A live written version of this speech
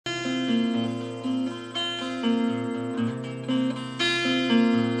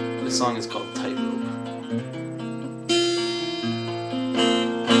This song is called Tightrope.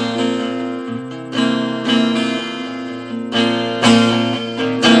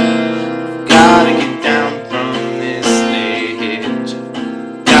 Gotta get down from this ledge.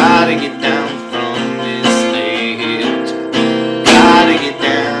 Gotta get down from this ledge. Gotta get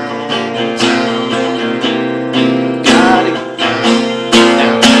downtown. Gotta get down,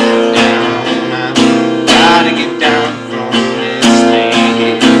 down, down. Gotta get down from this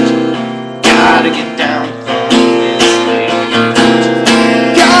ledge. Gotta get down from this ledge.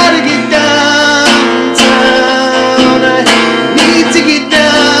 Gotta get downtown. I need to get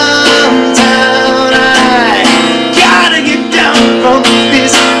downtown. I gotta get down from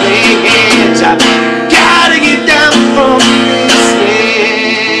this ledge. I gotta get down from this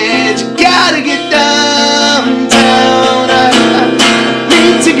ledge. Gotta get downtown. I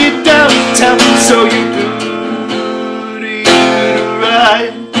need to get downtown. So you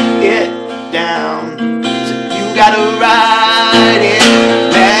ride it down. So you gotta ride it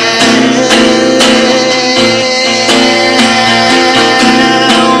down.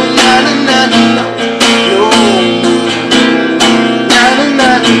 Na na na na no. Na na na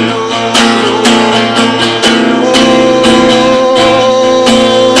na no.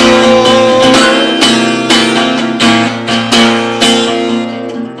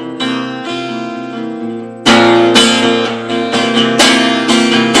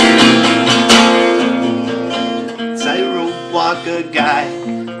 Tightrope walker guy,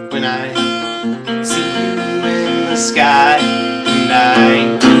 when I see you in the sky, and I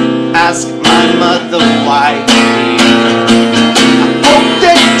ask my mother why. I hope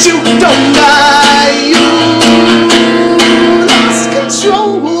that you don't die. You lost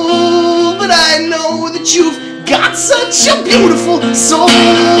control, but I know that you've got such a beautiful soul.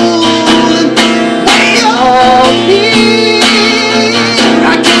 And way up here, I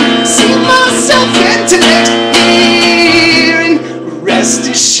can see myself into next year, and rest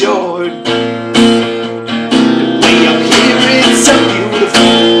assured, way up here it's a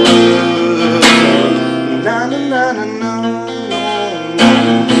beautiful world. Na na na na no, no,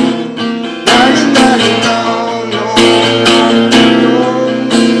 na na na no, no, no.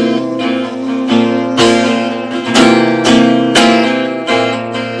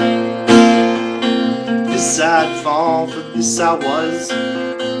 This I'd fall, for this I was,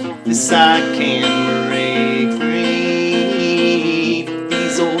 this I can't break free.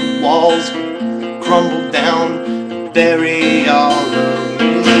 These old walls crumble down, bury all of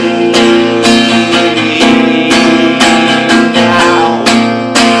me. Now,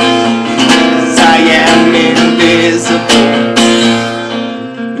 'cause I am invisible.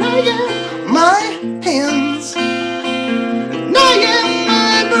 And I am my hands, and I am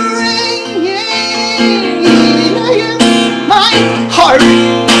my brain, and I am my heart.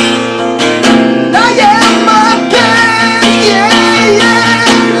 And I am my pen, yeah,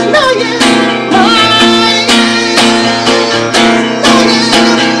 yeah. And I am my, and I am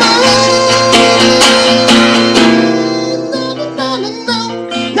my,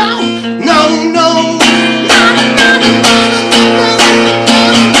 no, no, no,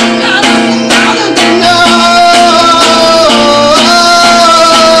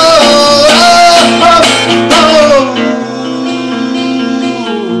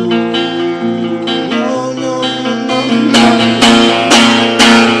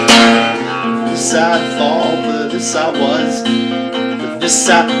 This I'd fall, but this I was, but this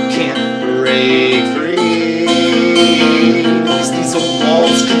I can't break free. 'Cause these old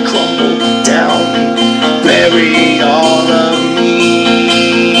walls could crumble down, bury all of me.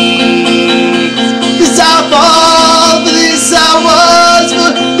 This I fall, but this I was,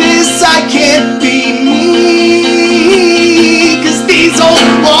 but this I can't be me. 'Cause these old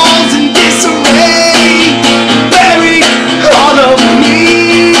walls in disarray bury all of me.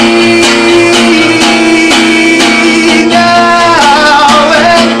 Now,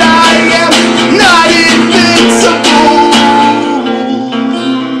 and I am not invincible.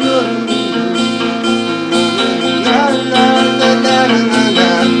 Na, na, na, na, na,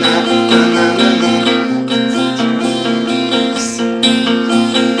 na, na, na, na, na.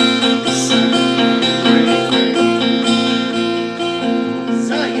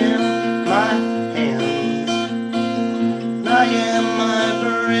 I am my hands, and I am my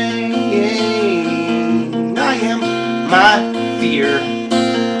brain, I am my fear,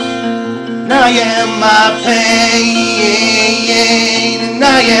 and I am my pain, and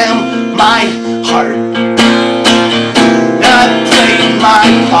I am my heart. And I played my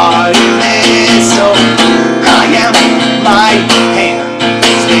part in this, so I am my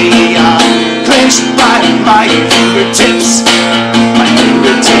hands. They are clenched by my fingertips, my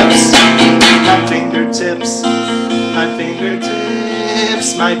fingertips.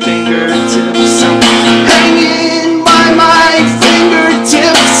 fingertips. I'm hanging by my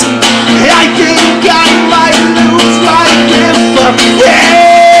fingertips. I think I might lose my grip. I'm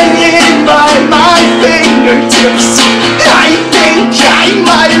hanging by my fingertips. I think I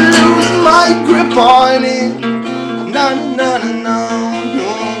might lose my grip on it. Na na na na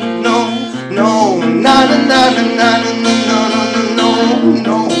no no no na na na na na na no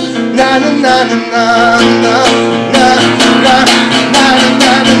no na na na na na na na na na na na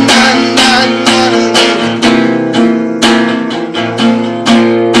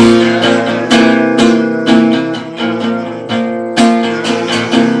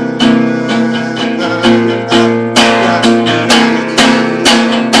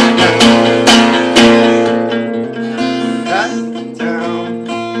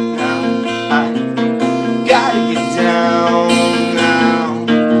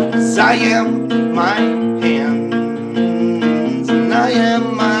I am my hands, and I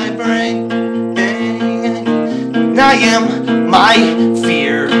am my brain, and I am my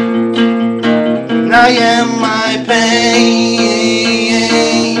fear, and I am my pain,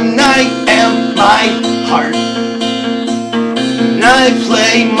 I am my heart, and I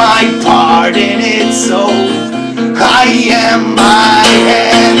play my part in it, so I am my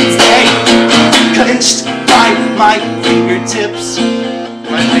hands, they clenched by my fingertips.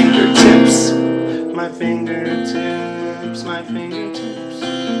 My fingertips, my fingertips, my fingertips,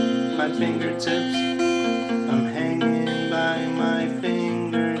 my fingertips. I'm hanging by my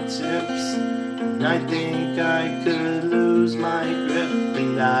fingertips, and I think I could lose my grip,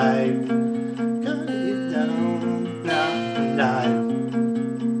 and I've gotta get down now, and I've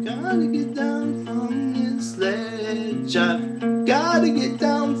gotta get down from this ledge. I've gotta get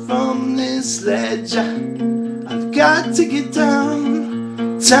down from this ledge. I've got to get down.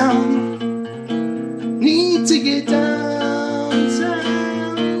 Need to get downtown.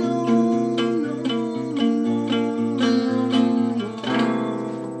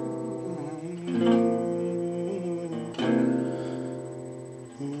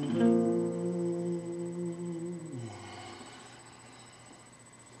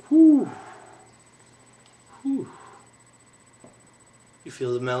 Whew. Whew. You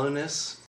feel the mellowness?